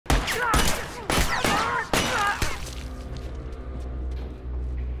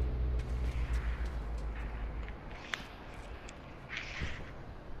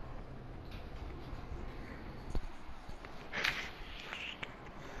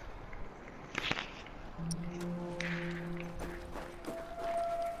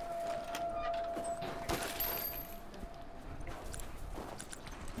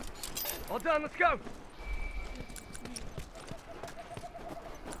done, let's go!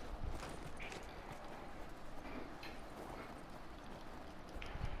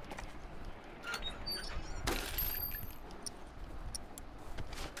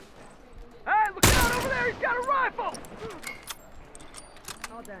 Hey, look out over there! He's got a rifle!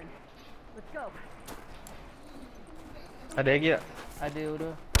 All done. Let's go. Ada lagi tak? Ada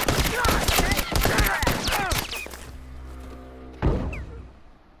udah.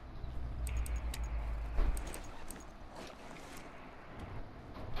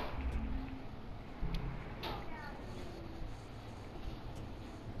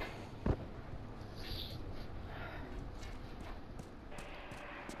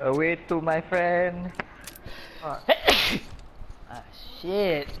 Away to my friend. Ah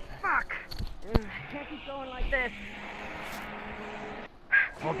shit. Fuck! Can't keep going like this.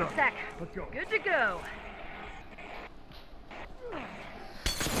 All done. Sec. Let's go. Good to go.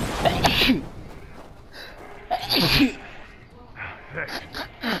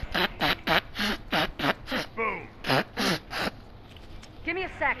 Boom. Give me a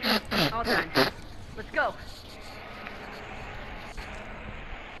sec. All done. Let's go.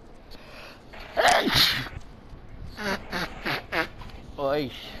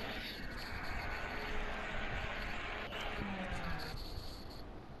 Oish.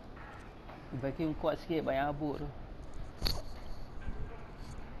 Vacuum kuat sikit, banyak habuk tu.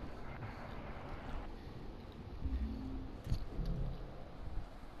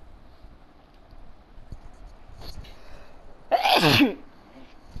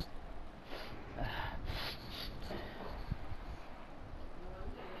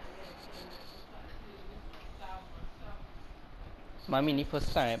 Mami ni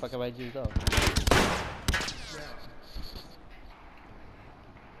first time pakai baju tau.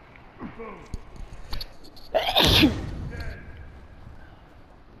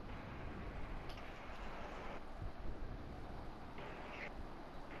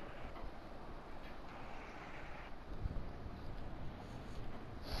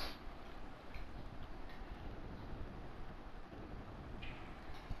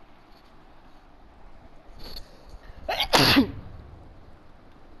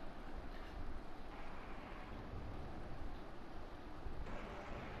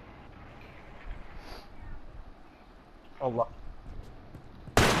 Allah.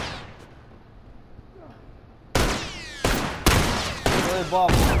 Oi bom.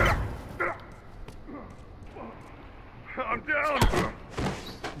 I'm down!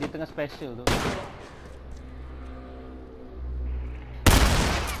 Dia tengah special tu.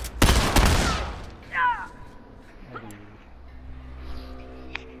 Aduh.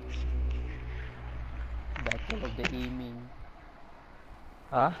 Battle of the aiming.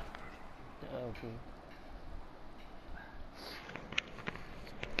 Hah? Okay.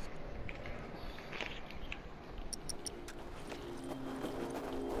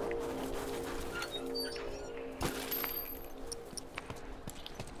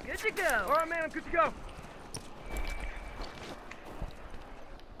 Good to go. Alright, man, I'm good to go.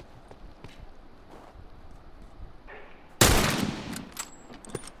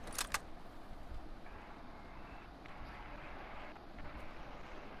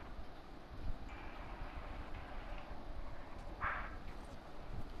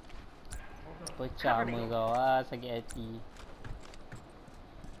 Pecah sama kau ah, sakit hati.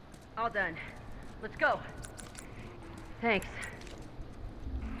 All done. Let's go. Thanks.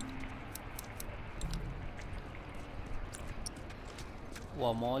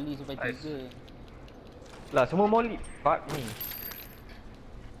 Wah, molly sampai Nice. 3. Lah semua molly. Fuck me.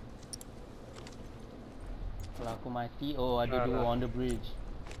 Kalau aku mati, oh ada dua on the bridge.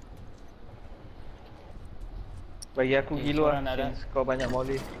 Bagi aku Okay, gila seorang lah nak dah. since kau banyak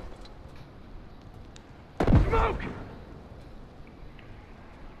molly. Smoke!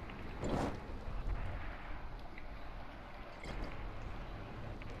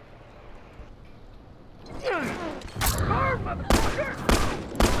 Burn, motherfucker!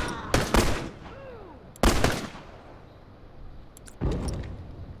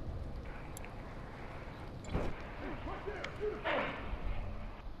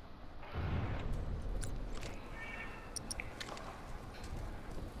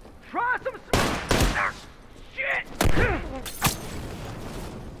 Try some smoke! Shit!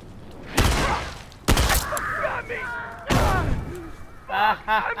 Got me!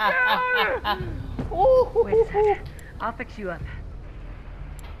 I'm down! Wait a sec. I'll fix you up.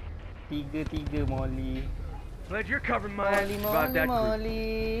 3 molly. Glad you're covering my ass. Molly, Survived molly, that group.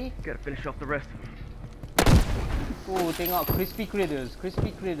 molly. Gotta finish off the rest of them. Oh, tengok crispy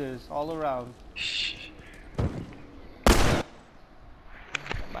critters all around.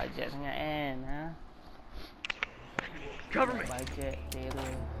 Baju budget sangat kan, ha? Cover me. Budget,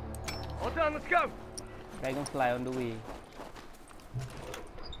 terror. All done, let's go. Dragonfly on the way.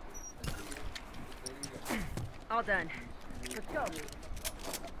 All done. Let's go.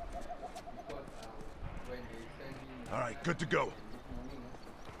 All right, good to go.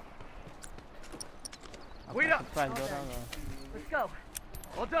 Wait up. Surprise dorang lah. Let's go.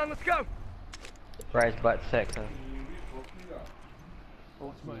 All done, let's go. Surprise butt sex lah.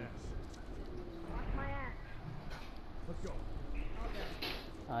 Watch my ass.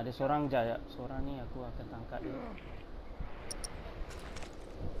 Ada seorang je, seorang ni aku akan tangkap dia.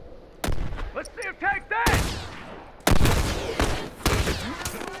 Let's see him take that.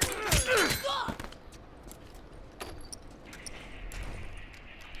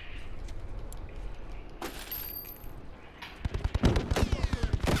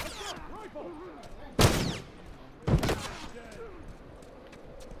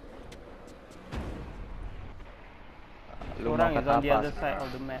 Seorang is on the other side of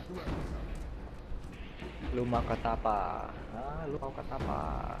the map. Lu mau kata apa? Ah, lu mau kata apa?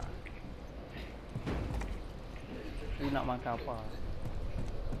 Lu nak makan apa?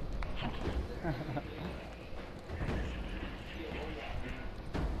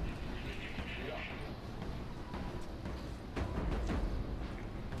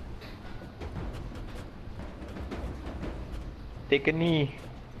 Take a knee.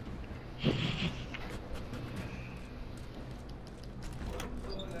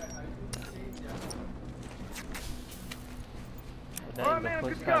 That is the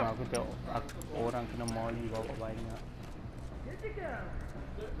first time aku tengok orang kena molly bawa banyak.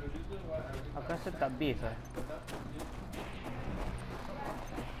 Aku rasa tak base lah.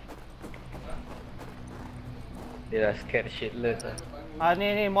 Dia dah scared shitless lah. Ah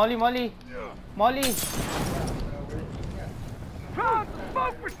ni molly. Frog,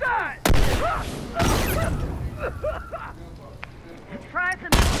 smoke for sight. Try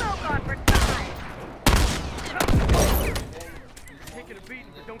some smoke on for time. Taking a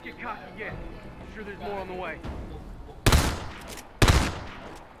beating, but don't get cocky yet. I'm sure there's more on the way.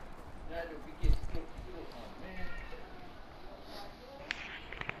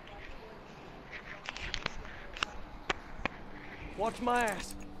 Watch my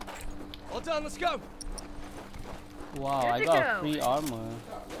ass. All done, let's go. Wow, I Good to got go. free armor.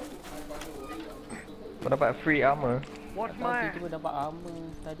 Kau dapat free armor. Watch Kau my ass. tiba-tiba dapat armor.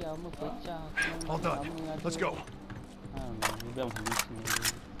 Tadi armor pecah. All done. Let's go. Maybe I'm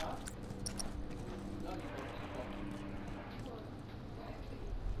hallucinating.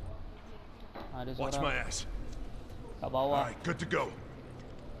 Ada Watch my seorang ass. kat All bawah. right, good to go.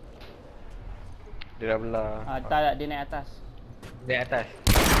 Dia dah belah. Tak, dia naik atas. Di atas.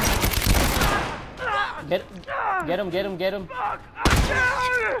 Get him. Dead.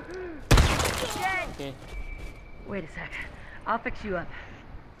 Okay. Wait a sec. I'll fix you up.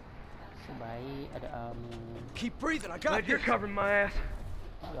 Sebaik ada armor. Keep breathing, I got this. You're covering my ass.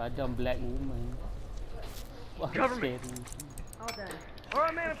 Ada black woman. Wah, Cover me. scary. All done. All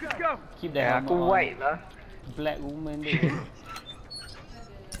right, man, I'm good to go. Keep the Aku helmet on. white lah. Black woman dia.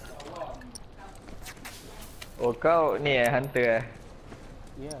 Oh kau ni hunter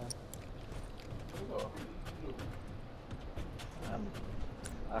Yeah.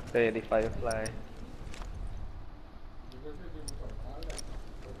 After the firefly.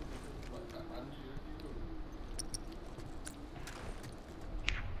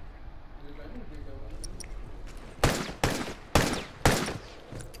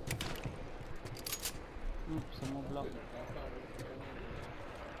 Semua block.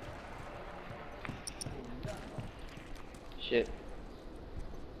 Shit.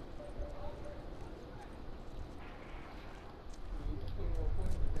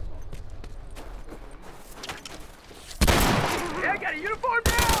 Yeah, I got a uniform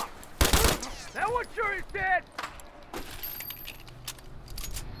now. That one sure is dead.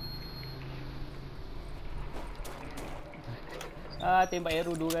 Tembak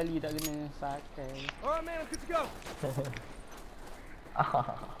arrow 2 kali tak kena. Sakai. All right, man, I'm good to go.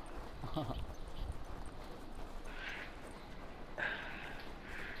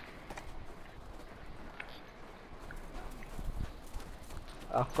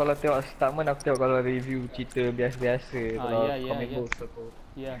 Aku kalau tengok statement aku tengok kalau review cerita biasa-biasa kalau ya, comic ya. books aku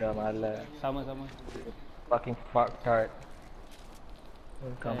Ya. dah malas. Sama-sama. Fucking fucktard.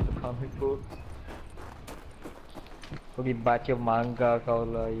 When it comes to comic books. Pergi baca manga kau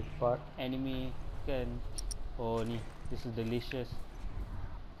lah, you fuck. Anime kan. Oh ni. This is delicious.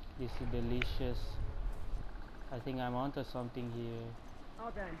 I think I'm onto something here.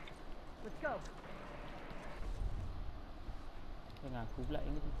 All done. Let's go. Jangan aku pula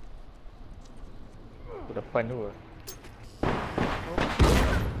yang gitu. Aku depan tu.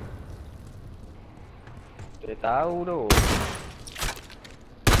 Dia tahu tu.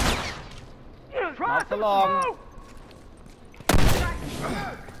 Nak tolong.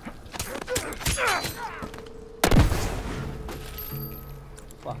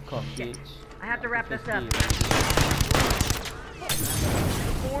 Fuck off, bitch. I have to wrap this up.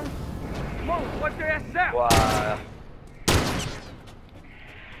 Uniform? Come on, wipe their asses out! Wah.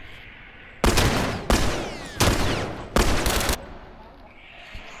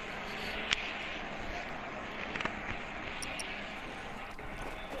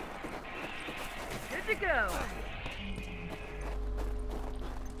 Good to go.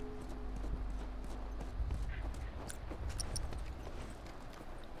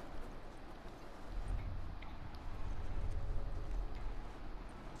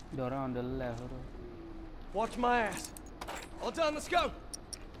 Diorang on the left tu. Watch my ass. All done, let's go!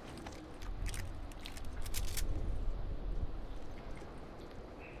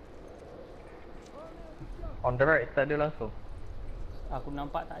 On the right, tak ada langsung. Aku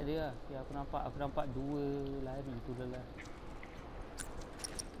nampak tak ada lah. Ya, aku nampak dua lari tu the left.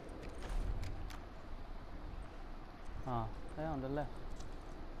 Ha, saya on the left.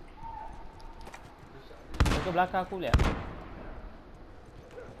 Ke belakang aku lihat.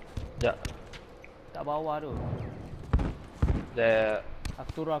 Sekejap. Kat bawah tu. Sekejap.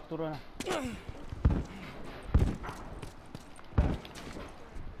 Aku turun lah.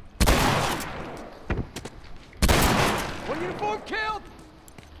 One uniform killed!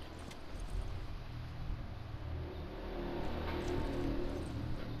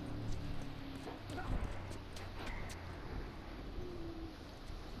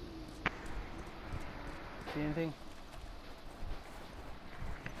 See anything?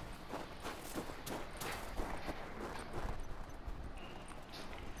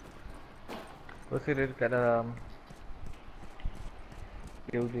 Rasa dia dekat dalam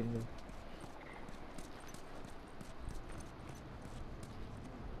building tu.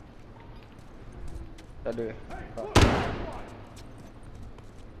 Tak ada.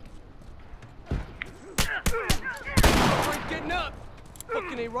 Break getting up!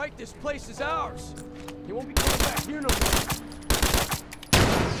 Fucking ain't right, this place is ours. You won't be coming back here no more.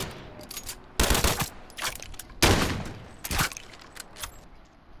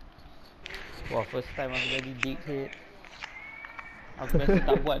 Wah, first time aku jadi dickhead. Aku biasa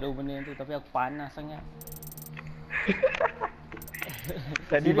tak buat tu benda tu, tapi aku panas sangat.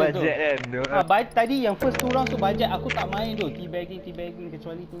 Tadi Serius bajet tu. kan. Tadi yang first 2 round tu bajet aku tak main tu. Teabagging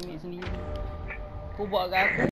kecuali teammate sendiri. Kau buat kat aku